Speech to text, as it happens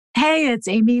Hey, it's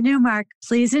Amy Newmark.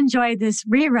 Please enjoy this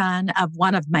rerun of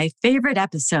one of my favorite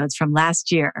episodes from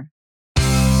last year.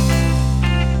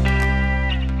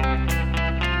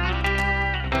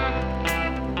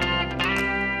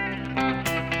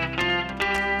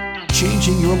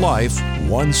 Changing your life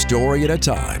one story at a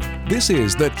time. This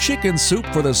is the Chicken Soup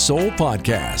for the Soul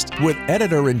podcast with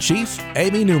Editor-in-Chief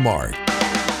Amy Newmark.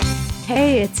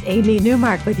 Hey, it's Amy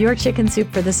Newmark with your Chicken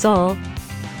Soup for the Soul.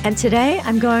 And today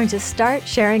I'm going to start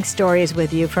sharing stories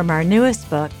with you from our newest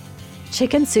book,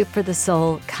 Chicken Soup for the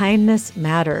Soul, Kindness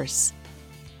Matters.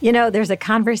 You know, there's a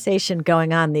conversation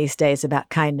going on these days about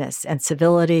kindness and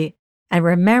civility and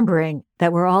remembering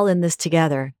that we're all in this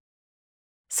together.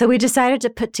 So we decided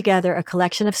to put together a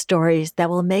collection of stories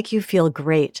that will make you feel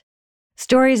great.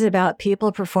 Stories about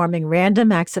people performing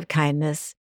random acts of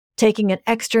kindness, taking an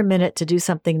extra minute to do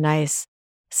something nice,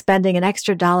 spending an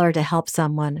extra dollar to help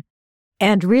someone,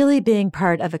 and really being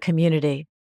part of a community.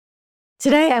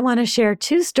 Today, I want to share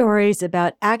two stories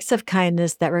about acts of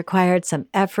kindness that required some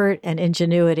effort and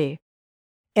ingenuity.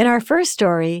 In our first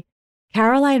story,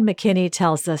 Caroline McKinney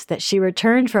tells us that she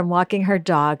returned from walking her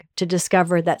dog to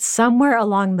discover that somewhere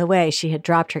along the way she had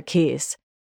dropped her keys.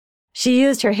 She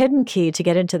used her hidden key to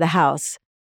get into the house,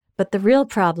 but the real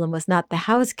problem was not the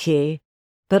house key,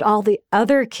 but all the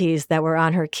other keys that were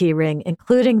on her key ring,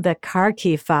 including the car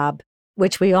key fob,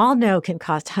 which we all know can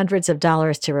cost hundreds of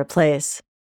dollars to replace.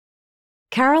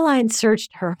 Caroline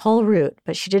searched her whole route,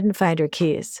 but she didn't find her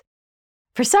keys.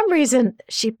 For some reason,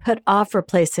 she put off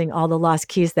replacing all the lost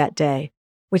keys that day,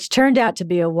 which turned out to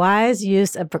be a wise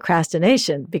use of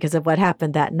procrastination because of what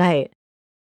happened that night.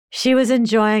 She was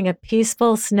enjoying a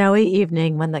peaceful, snowy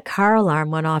evening when the car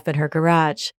alarm went off in her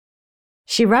garage.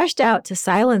 She rushed out to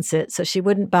silence it so she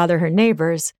wouldn't bother her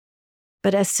neighbors,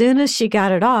 but as soon as she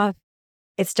got it off,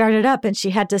 it started up and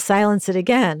she had to silence it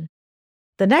again.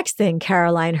 The next thing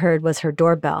Caroline heard was her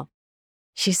doorbell.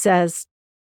 She says,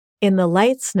 "In the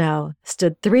light snow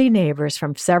stood three neighbors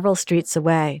from several streets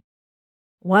away.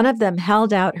 One of them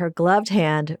held out her gloved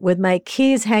hand with my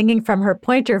keys hanging from her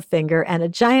pointer finger and a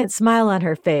giant smile on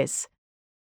her face.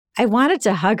 I wanted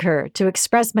to hug her to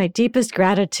express my deepest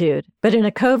gratitude, but in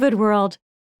a COVID world,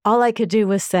 all I could do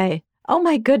was say, 'Oh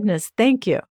my goodness, thank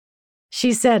you.'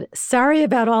 She said, 'Sorry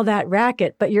about all that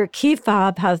racket, but your key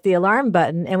fob has the alarm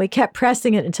button and we kept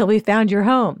pressing it until we found your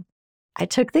home.' I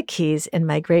took the keys in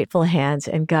my grateful hands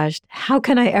and gushed, 'How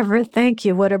can I ever thank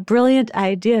you? What a brilliant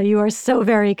idea. You are so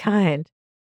very kind.'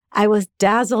 I was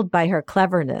dazzled by her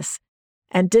cleverness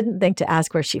and didn't think to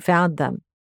ask where she found them.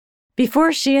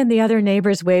 Before she and the other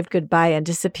neighbors waved goodbye and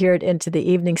disappeared into the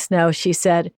evening snow, she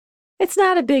said, 'It's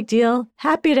not a big deal.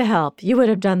 Happy to help. You would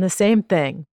have done the same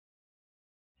thing.'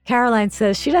 Caroline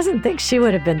says she doesn't think she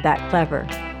would have been that clever,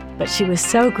 but she was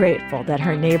so grateful that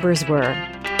her neighbors were.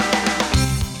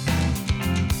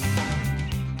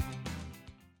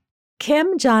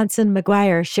 Kim Johnson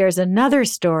McGuire shares another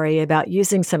story about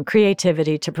using some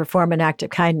creativity to perform an act of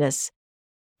kindness.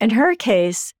 In her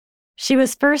case, she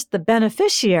was first the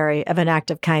beneficiary of an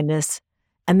act of kindness,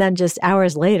 and then just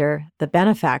hours later, the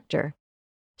benefactor.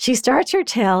 She starts her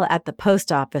tale at the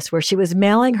post office where she was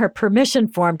mailing her permission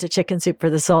form to Chicken Soup for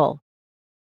the Soul.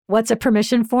 What's a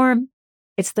permission form?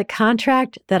 It's the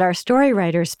contract that our story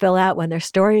writers fill out when their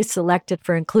story is selected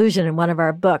for inclusion in one of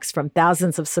our books from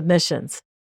thousands of submissions.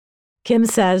 Kim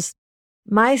says,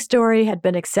 "My story had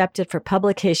been accepted for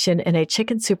publication in a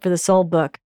Chicken Soup for the Soul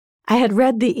book. I had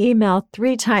read the email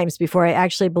 3 times before I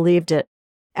actually believed it.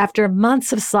 After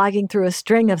months of slogging through a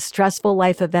string of stressful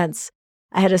life events,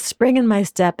 I had a spring in my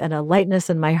step and a lightness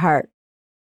in my heart."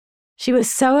 She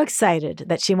was so excited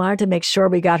that she wanted to make sure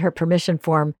we got her permission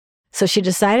form, so she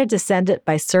decided to send it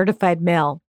by certified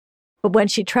mail. But when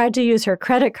she tried to use her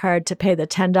credit card to pay the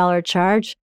 $10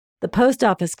 charge, the post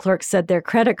office clerk said their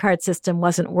credit card system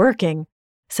wasn't working,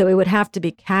 so it would have to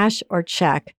be cash or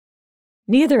check,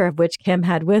 neither of which Kim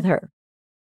had with her.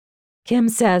 Kim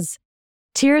says,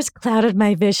 "Tears clouded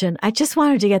my vision. I just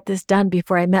wanted to get this done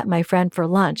before I met my friend for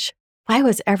lunch. Why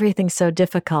was everything so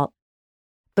difficult?"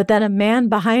 But then a man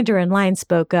behind her in line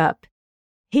spoke up.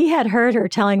 He had heard her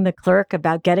telling the clerk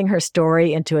about getting her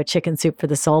story into a Chicken Soup for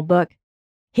the Soul book.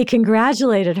 He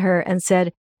congratulated her and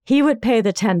said he would pay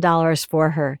the $10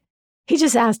 for her. He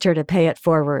just asked her to pay it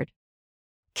forward.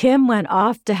 Kim went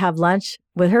off to have lunch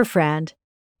with her friend,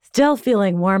 still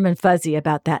feeling warm and fuzzy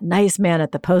about that nice man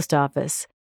at the post office.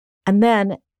 And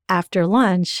then, after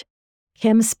lunch,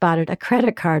 Kim spotted a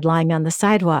credit card lying on the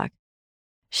sidewalk.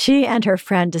 She and her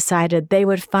friend decided they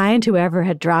would find whoever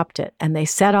had dropped it, and they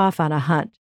set off on a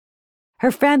hunt. Her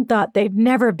friend thought they'd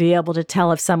never be able to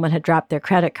tell if someone had dropped their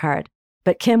credit card,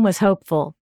 but Kim was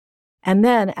hopeful. And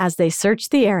then, as they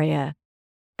searched the area,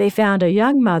 they found a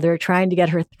young mother trying to get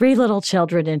her 3 little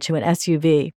children into an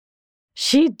SUV.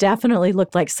 She definitely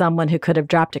looked like someone who could have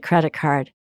dropped a credit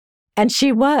card. And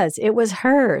she was. It was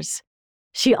hers.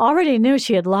 She already knew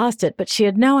she had lost it, but she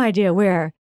had no idea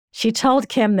where. She told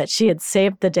Kim that she had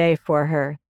saved the day for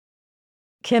her.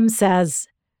 Kim says,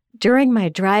 "During my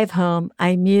drive home,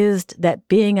 I mused that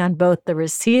being on both the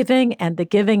receiving and the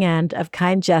giving end of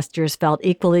kind gestures felt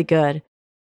equally good.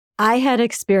 I had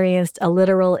experienced a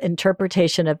literal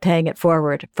interpretation of paying it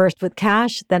forward, first with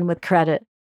cash, then with credit.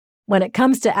 When it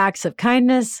comes to acts of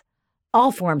kindness,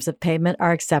 all forms of payment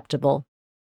are acceptable."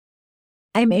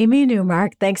 I'm Amy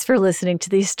Newmark. Thanks for listening to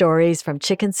these stories from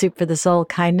Chicken Soup for the Soul,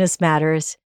 Kindness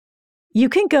Matters. You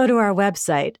can go to our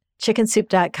website,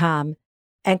 chickensoup.com,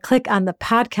 and click on the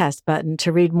podcast button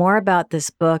to read more about this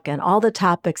book and all the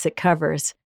topics it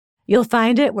covers. You'll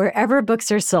find it wherever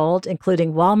books are sold,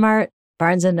 including Walmart,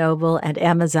 Barnes & Noble, and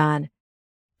Amazon.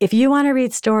 If you want to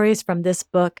read stories from this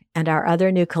book and our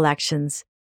other new collections,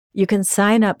 you can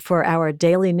sign up for our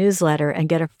daily newsletter and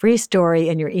get a free story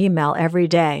in your email every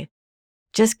day.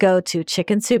 Just go to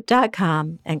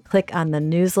chickensoup.com and click on the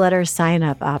newsletter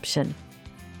sign-up option.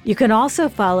 You can also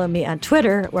follow me on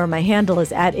Twitter, where my handle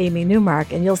is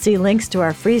 @AmyNewmark, and you'll see links to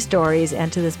our free stories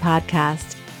and to this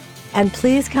podcast. And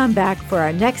please come back for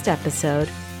our next episode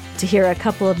to hear a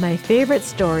couple of my favorite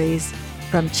stories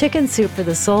from Chicken Soup for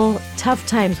the Soul, Tough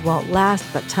Times Won't Last,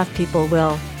 but Tough People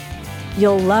Will.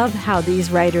 You'll love how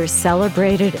these writers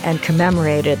celebrated and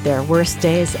commemorated their worst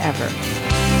days ever.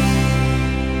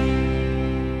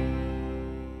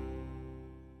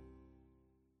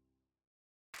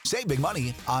 Save big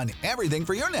money on everything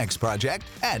for your next project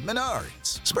at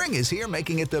Menards. Spring is here,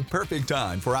 making it the perfect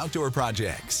time for outdoor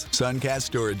projects. Suncast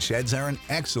storage sheds are an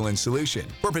excellent solution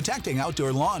for protecting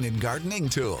outdoor lawn and gardening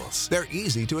tools. They're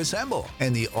easy to assemble,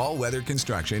 and the all-weather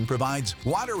construction provides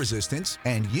water resistance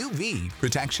and UV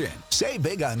protection. Save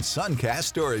big on Suncast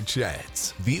storage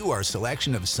sheds. View our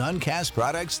selection of Suncast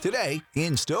products today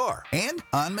in store and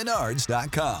on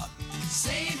Menards.com.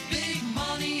 Save